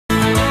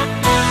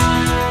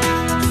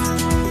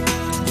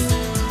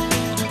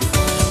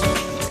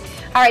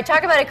All right,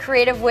 talk about a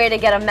creative way to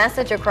get a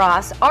message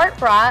across. Art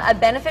Bra, a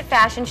benefit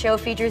fashion show,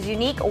 features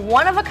unique,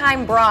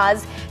 one-of-a-kind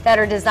bras that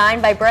are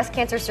designed by breast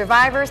cancer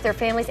survivors, their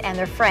families, and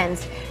their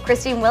friends.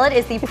 Christine Willett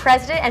is the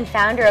president and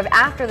founder of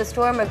After the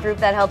Storm, a group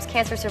that helps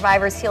cancer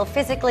survivors heal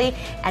physically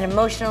and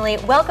emotionally.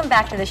 Welcome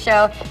back to the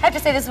show. I have to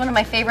say, this is one of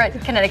my favorite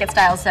Connecticut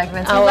Style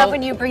segments. We love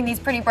when you bring these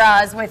pretty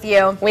bras with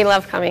you. We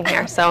love coming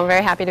here, so I'm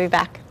very happy to be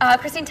back.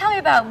 Christine, tell me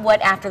about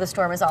what After the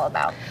Storm is all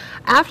about.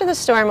 After the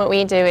Storm, what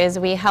we do is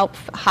we help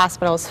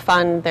hospitals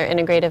fund their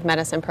integrative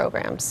medicine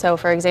programs. So,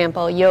 for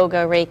example,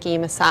 yoga, Reiki,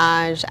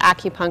 massage,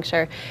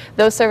 acupuncture,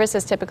 those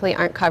services typically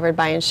aren't covered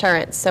by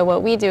insurance. So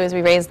what we do is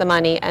we raise the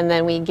money and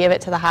then we give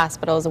it to the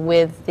hospitals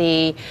with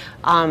the,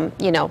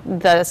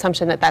 the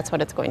assumption that that's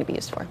what it's going to be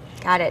used for.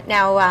 Got it.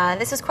 Now,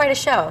 this is quite a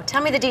show.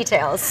 Tell me the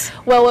details.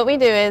 Well, what we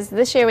do is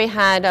this year we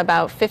had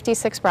about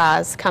 56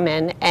 bras come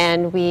in,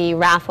 and we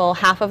raffle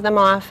half of them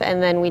off,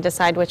 and then we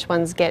decide which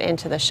ones get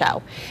into the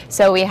show.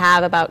 So we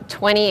have about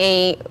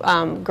 28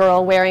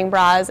 girl wearing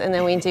bras, and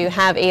then we do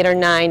have 8 or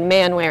 9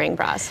 man wearing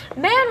bras.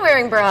 Man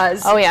wearing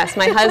bras? Oh yes,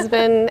 my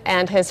husband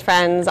and his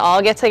friends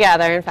all get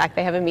together. In fact,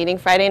 they have a meeting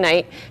Friday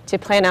night to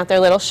plan out their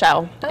little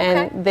show,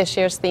 and this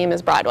year's theme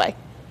is Broadway.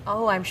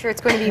 Oh, I'm sure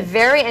it's going to be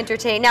very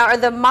entertaining. Now, are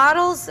the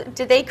models,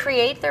 did they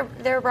create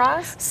their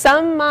bras?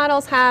 Some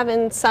models have,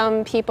 and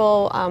some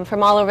people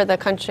from all over the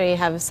country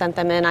have sent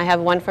them in. I have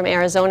one from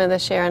Arizona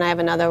this year, and I have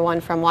another one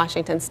from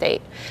Washington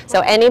State.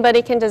 So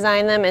anybody can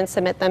design them and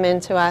submit them in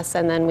to us,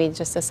 and then we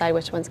just decide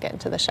which ones get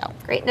into the show.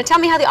 Great. Now tell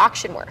me how the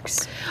auction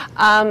works.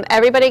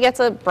 Everybody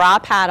gets a bra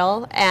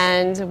paddle,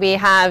 and we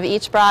have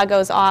each bra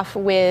goes off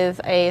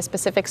with a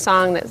specific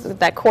song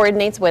that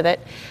coordinates with it.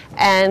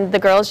 And the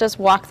girls just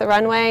walk the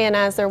runway, and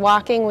as they're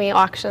walking, we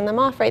auction them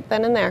off right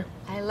then and there.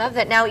 I love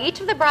that. Now,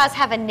 each of the bras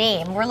have a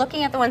name. We're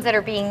looking at the ones that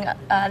are being,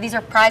 these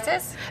are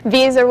prizes?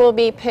 These will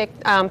be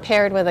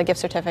paired with a gift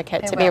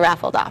certificate to be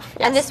raffled off.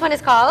 Yes. And this one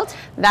is called?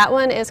 That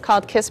one is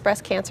called Kiss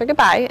Breast Cancer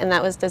Goodbye, and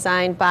that was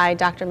designed by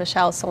Dr.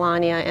 Michelle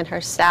Solania and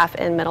her staff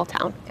in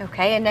Middletown.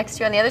 Okay, and next to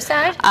you on the other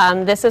side?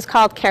 This is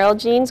called Carol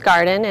Jean's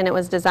Garden, and it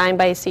was designed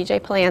by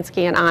C.J.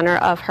 Polanski in honor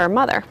of her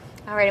mother.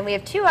 All right, and we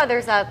have 2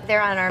 others up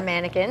there on our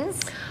mannequins.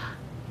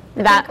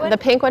 The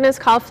pink one is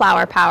called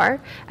Flower Power,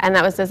 and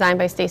that was designed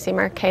by Stacy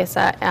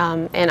Marquesa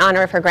in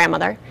honor of her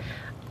grandmother.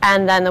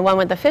 And then the one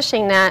with the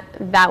fishing net,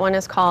 that one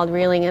is called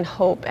Reeling in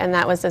Hope, and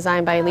that was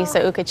designed by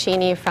Lisa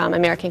Uccicini from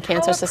American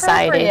Cancer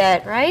Society.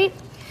 Right?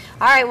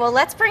 All right, well,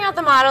 let's bring out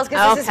the models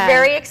because this is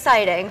very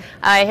exciting.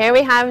 All right, here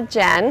we have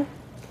Jen.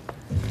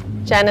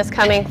 Jen is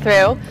coming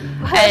through,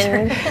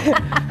 and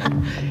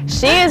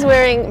she is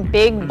wearing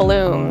big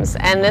blooms,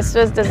 and this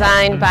was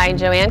designed by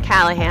Joanne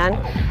Callahan.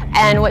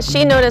 And what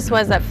she noticed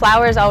was that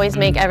flowers always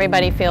make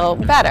everybody feel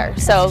better.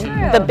 So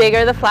the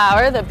bigger the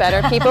flower, the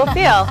better people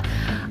feel.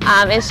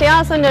 And she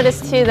also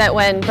noticed too that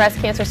when breast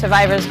cancer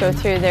survivors go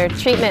through their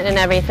treatment and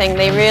everything,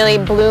 they really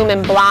bloom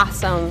and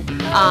blossom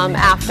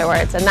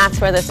afterwards. And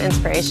that's where this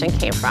inspiration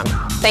came from.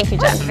 Thank you,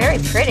 Jen. That's very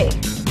pretty.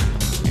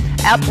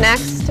 Up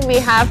next, we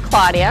have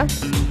Claudia.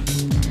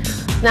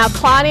 Now,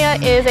 Claudia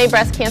is a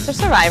breast cancer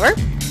survivor,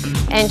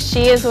 and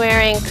she is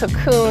wearing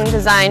Cocoon,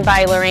 designed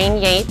by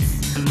Lorraine Yates.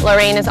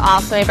 Lorraine is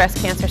also a breast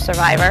cancer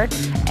survivor,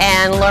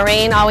 and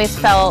Lorraine always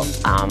felt,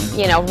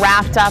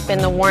 wrapped up in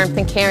the warmth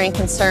and care and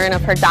concern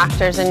of her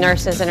doctors and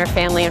nurses and her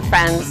family and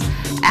friends,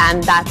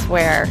 and that's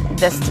where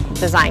this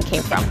design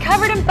came from. It's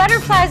covered in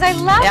butterflies. I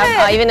love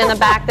it. Even in the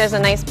back, there's a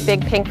nice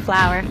big pink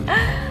flower.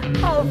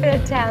 Oh,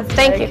 fantastic.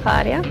 Thank you,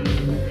 Claudia.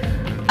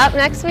 Up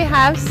next, we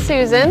have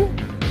Susan.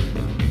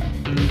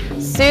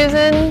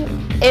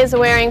 Susan is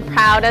wearing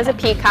Proud as a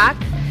Peacock.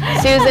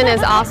 Susan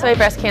is also a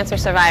breast cancer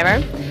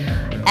survivor.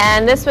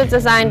 And this was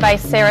designed by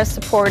Sarah's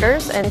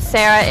supporters, and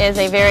Sarah is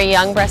a very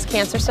young breast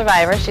cancer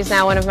survivor. She's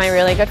now one of my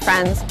really good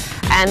friends,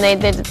 and they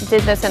did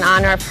this in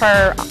honor of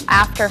her.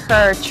 After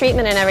her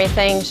treatment and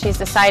everything, she's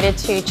decided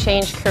to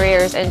change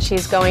careers, and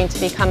she's going to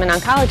become an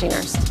oncology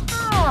nurse.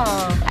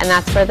 Oh. And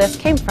that's where this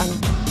came from.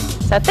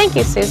 So thank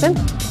you, Susan.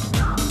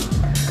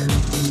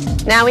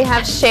 Now we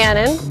have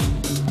Shannon.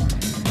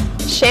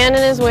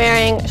 Shannon is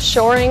wearing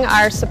Shoring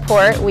Our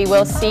Support, We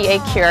Will See a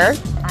Cure.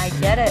 I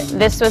get it.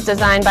 This was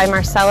designed by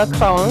Marcella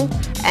Crone,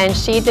 and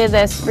she did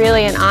this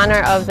really in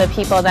honor of the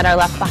people that are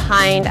left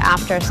behind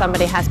after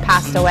somebody has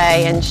passed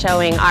away, and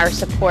showing our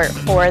support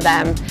for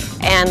them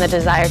and the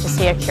desire to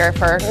see a cure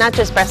for not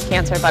just breast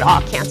cancer, but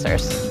all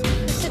cancers.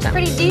 Such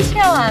pretty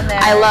detail on there.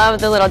 I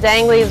love the little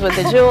danglies with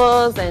the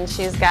jewels, and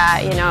she's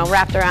got,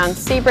 wrapped around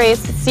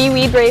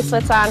seaweed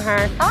bracelets on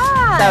her.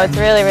 Ah. So it's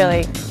really,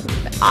 really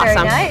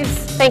awesome. Very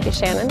nice. Thank you,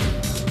 Shannon.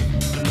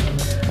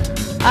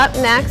 Up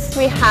next,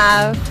 we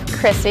have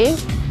Chrissy,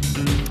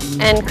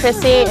 and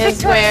Chrissy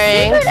is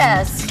wearing.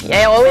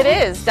 Yeah, oh, it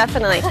is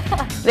definitely.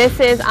 This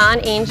is On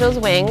Angel's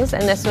Wings,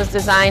 and this was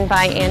designed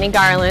by Annie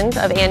Garland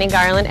of Annie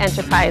Garland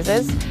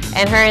Enterprises,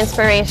 And her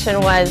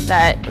inspiration was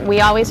that we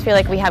always feel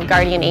like we have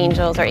guardian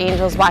angels or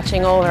angels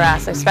watching over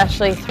us,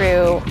 especially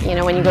through, you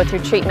know, when you go through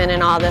treatment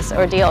and all this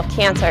ordeal of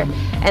cancer.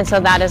 And so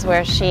that is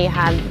where she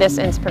had this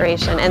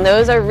inspiration. And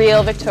those are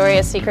real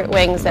Victoria's Secret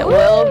wings that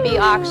will be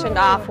auctioned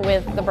off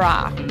with the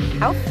bra.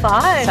 How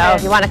fun. So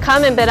if you want to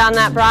come and bid on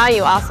that bra,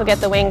 you also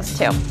get the wings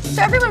too.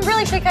 So everyone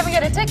really should come and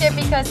get a ticket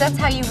because that's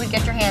how you would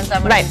get your hands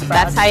on one of these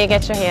bras. That's how you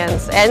get your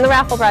hands. And the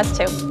raffle bras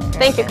too.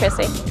 Thank you,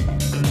 Chrissy.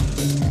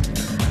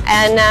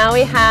 And now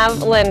we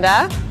have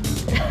Linda,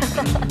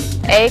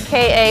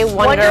 AKA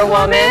Wonder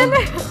Woman.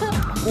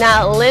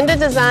 Now, Linda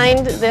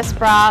designed this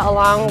bra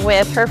along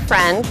with her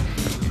friend,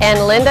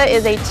 and Linda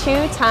is a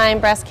 2-time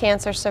breast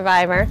cancer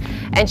survivor,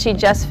 and she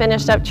just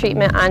finished up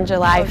treatment on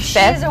July 5th. She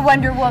is a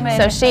Wonder Woman.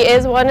 So she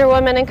is Wonder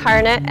Woman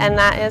incarnate, and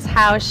that is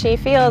how she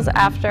feels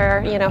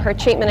after, you know, her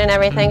treatment and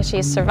everything.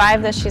 She's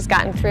survived this, she's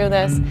gotten through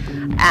this,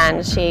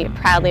 and she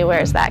proudly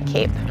wears that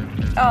cape.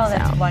 Oh,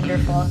 that's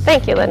wonderful.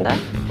 Thank you, Linda.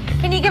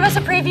 Can you give us a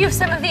preview of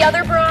some of the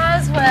other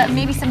bras?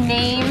 Maybe some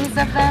names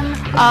of them?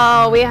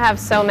 Oh, we have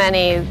so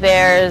many.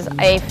 There's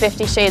a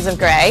 50 Shades of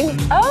Grey.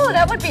 Oh,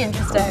 that would be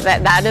interesting.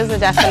 That is a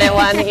definite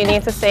one that you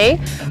need to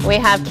see. We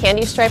have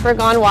Candy Striper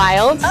Gone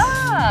Wild,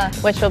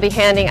 which we'll be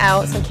handing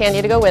out some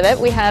candy to go with it.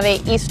 We have a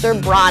Easter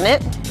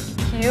Bonnet.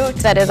 Cute.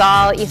 That is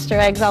all Easter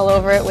eggs all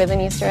over it with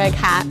an Easter egg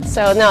hat.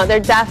 So no,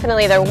 they're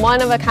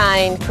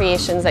one-of-a-kind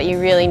creations that you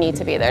really need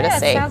to be there to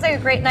see. It sounds like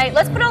a great night.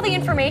 Let's put all the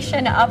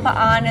information up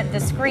on the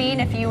screen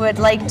if you would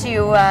like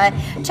to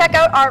check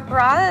out Art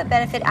Bra,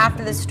 Benefit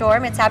After the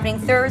Storm. It's happening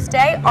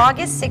Thursday,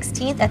 August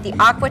 16th at the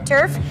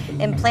AquaTurf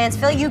in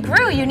Plantsville. You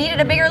grew. You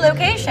needed a bigger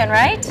location,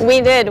 right?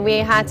 We did. We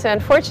had to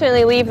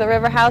unfortunately leave the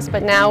River House,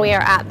 but now we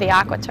are at the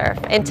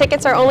AquaTurf. And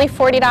tickets are only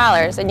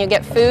 $40, and you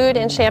get food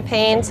and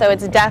champagne, so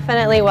it's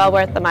definitely well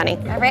worth the money.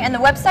 All right, and the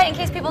website in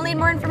case people need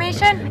more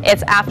information?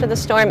 It's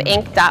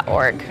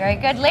afterthestorminc.org. Very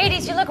good.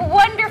 Ladies, you look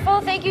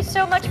wonderful. Thank you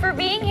so much for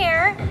being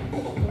here.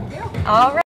 All right.